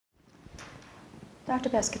Dr.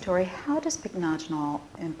 Pescatore, how does pycnogenol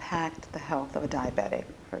impact the health of a diabetic,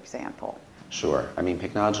 for example? Sure. I mean,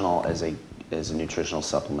 pycnogenol is a nutritional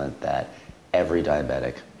supplement that every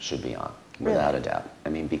diabetic should be on, without a doubt. I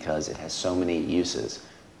mean, because it has so many uses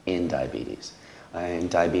in diabetes. And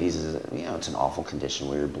diabetes is, it's an awful condition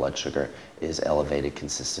where your blood sugar is elevated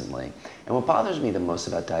consistently. And what bothers me the most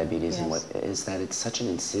about diabetes is that it's such an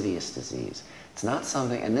insidious disease. It's not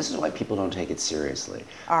something, and this is why people don't take it seriously,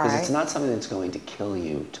 because it's not something that's going to kill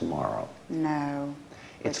you tomorrow. No.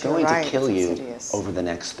 It's going to kill you over the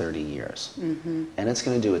next 30 years. And it's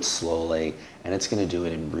going to do it slowly, and it's going to do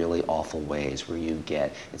it in really awful ways where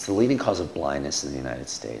it's the leading cause of blindness in the United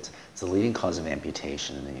States. It's the leading cause of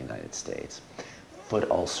amputation in the United States. Foot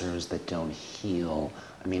ulcers that don't heal.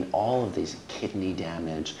 I mean, all of these, kidney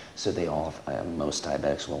damage, so most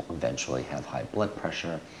diabetics will eventually have high blood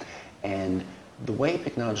pressure. And the way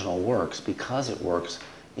pycnogenol works, because it works,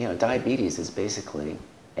 diabetes is basically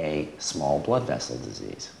a small blood vessel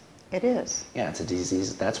disease. It is. Yeah, it's a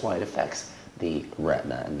disease. That's why it affects the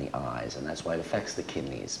retina and the eyes, and that's why it affects the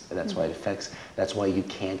kidneys. That's why you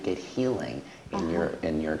can't get healing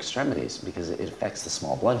in your extremities, because it affects the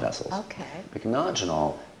small blood vessels. Okay.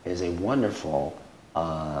 Pycnogenol is a wonderful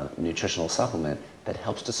nutritional supplement that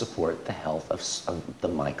helps to support the health of the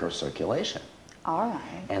microcirculation. All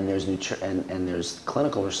right. And there's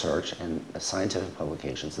clinical research and scientific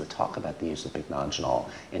publications that talk about the use of pycnogenol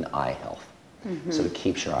in eye health. So it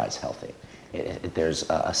keeps your eyes healthy. There's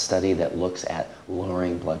a study that looks at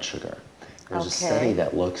lowering blood sugar. There's a study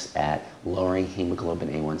that looks at lowering hemoglobin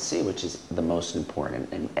A1C, which is the most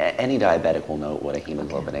important. And any diabetic will know what a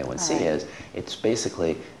hemoglobin A1C is. It's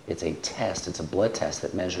basically, it's a blood test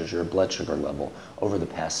that measures your blood sugar level over the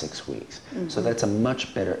past 6 weeks. So that's a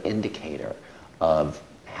much better indicator of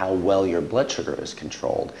how well your blood sugar is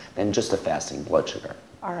controlled than just a fasting blood sugar.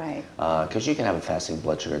 All right. Because you can have a fasting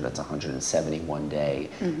blood sugar that's 170 one day,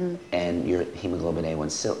 and your hemoglobin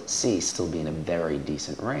A1C still be in a very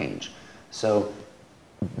decent range. So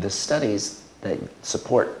the studies that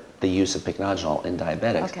support the use of pycnogenol in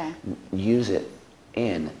diabetics use it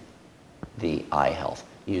in the eye health.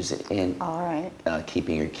 Use it in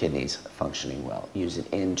keeping your kidneys functioning well. Use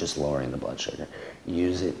it in just lowering the blood sugar.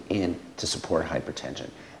 Use it in to support hypertension,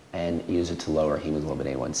 and use it to lower hemoglobin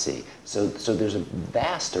A1C. So there's a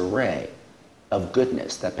vast array of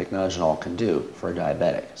goodness that pycnogenol can do for a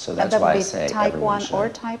diabetic. So that's why I say type everyone 1 should. or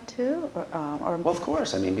type 2? Well, of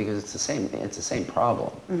course. I mean, because it's the same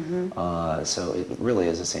problem. So it really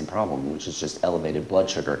is the same problem, which is just elevated blood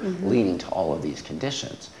sugar leading to all of these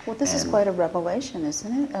conditions. Well, this is quite a revelation,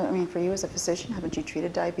 isn't it? I mean, for you as a physician, haven't you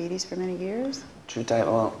treated diabetes for many years?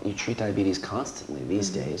 Well, you treat diabetes constantly these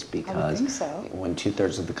days, because when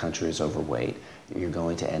 2/3 of the country is overweight, you're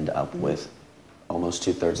going to end up with almost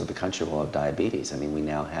 2/3 of the country will have diabetes. I mean, we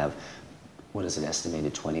now have, what is it,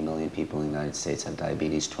 estimated 20 million people in the United States have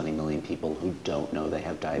diabetes, 20 million people who don't know they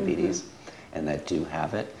have diabetes and that do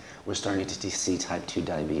have it. We're starting to see type 2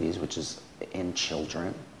 diabetes, which is in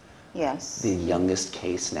children. Yes. The youngest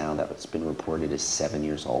case now that's been reported is 7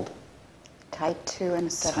 years old. Type 2 and a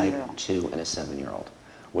 7-year-old. Type 2 and a 7-year-old,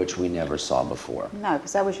 which we never saw before. No,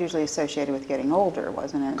 because that was usually associated with getting older,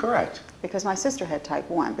 wasn't it? Correct. Because my sister had type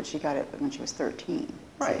 1, but she got it when she was 13.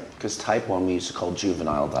 Right, because type 1 we used to call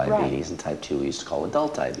juvenile diabetes, and type 2 we used to call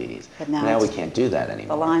adult diabetes. But now we can't do that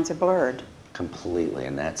anymore. The lines are blurred. Completely,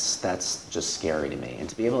 and that's just scary to me. And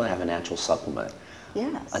to be able to have a natural supplement,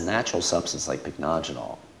 a natural substance like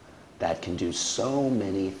pycnogenol, that can do so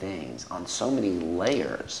many things on so many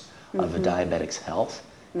layers of a diabetic's health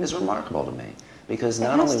is remarkable to me. Because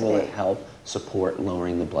not only will it help support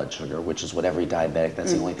lowering the blood sugar, which is what every diabetic,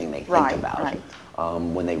 that's the only thing they think about,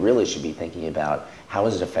 when they really should be thinking about how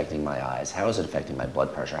is it affecting my eyes, how is it affecting my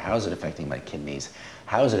blood pressure, how is it affecting my kidneys,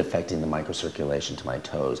 how is it affecting the microcirculation to my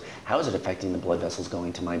toes, how is it affecting the blood vessels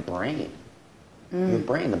going to my brain. Your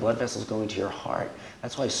brain, the blood vessels going to your heart.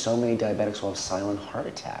 That's why so many diabetics will have silent heart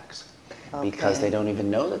attacks. Because they don't even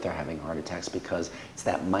know that they're having heart attacks, because it's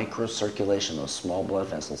that microcirculation, those small blood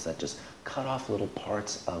vessels that just cut off little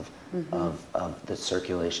parts of the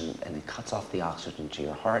circulation, and it cuts off the oxygen to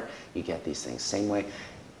your heart. You get these things. Same way,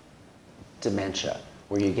 dementia,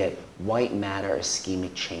 where you get white matter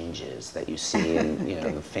ischemic changes that you see in,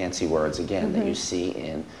 the fancy words again, that you see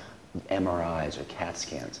in MRIs or CAT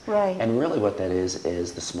scans. Right. And really what that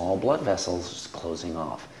is the small blood vessels just closing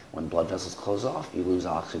off. When blood vessels close off, you lose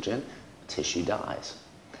oxygen, tissue dies.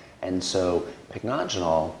 And so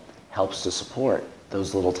pycnogenol helps to support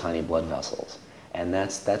those little tiny blood vessels. And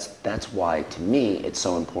that's why, to me, it's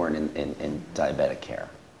so important in diabetic care.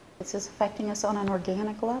 It's just affecting us on an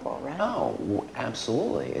organic level, right? Oh,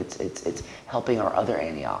 absolutely. It's helping our other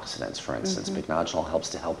antioxidants. For instance, Pycnogenol helps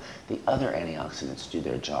to help the other antioxidants do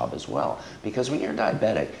their job as well. Because when you're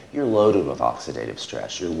diabetic, you're loaded with oxidative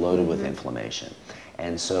stress. You're loaded with inflammation.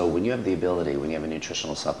 And so when you have the ability, when you have a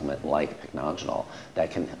nutritional supplement like Pycnogenol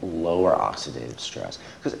that can lower oxidative stress,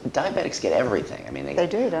 because diabetics get everything. I mean, they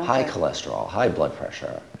do, don't high they? cholesterol, high blood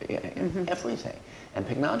pressure, everything. And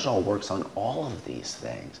Pycnogenol works on all of these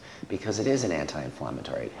things because it is an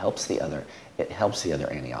anti-inflammatory. It helps the other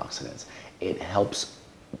antioxidants. It helps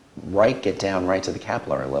get down right to the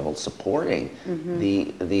capillary level, supporting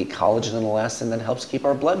the collagen and elastin that helps keep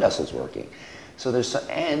our blood vessels working. So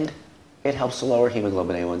and it helps to lower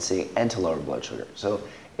hemoglobin A1C and to lower blood sugar. So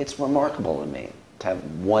it's remarkable to me to have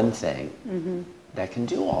one thing that can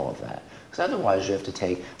do all of that. Because otherwise you have to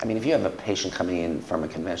take, I mean, if you have a patient coming in from a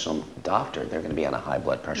conventional doctor, they're going to be on a high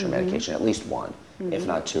blood pressure medication, at least one, if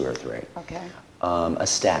not 2 or 3. Okay. A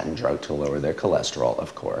statin drug to lower their cholesterol,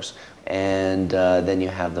 of course. And then you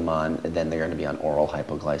have them on, then they're going to be on oral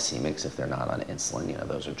hypoglycemics if they're not on insulin. You know,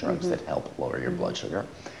 those are drugs that help lower your blood sugar.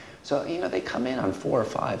 So, you know, they come in on 4,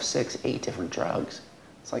 5, 6, 8 different drugs.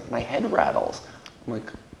 It's like my head rattles. I'm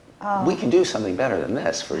like, we can do something better than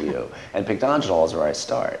this for you. And Pycnogenol is where I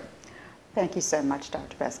start. Thank you so much,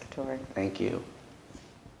 Dr. Pescatore. Thank you.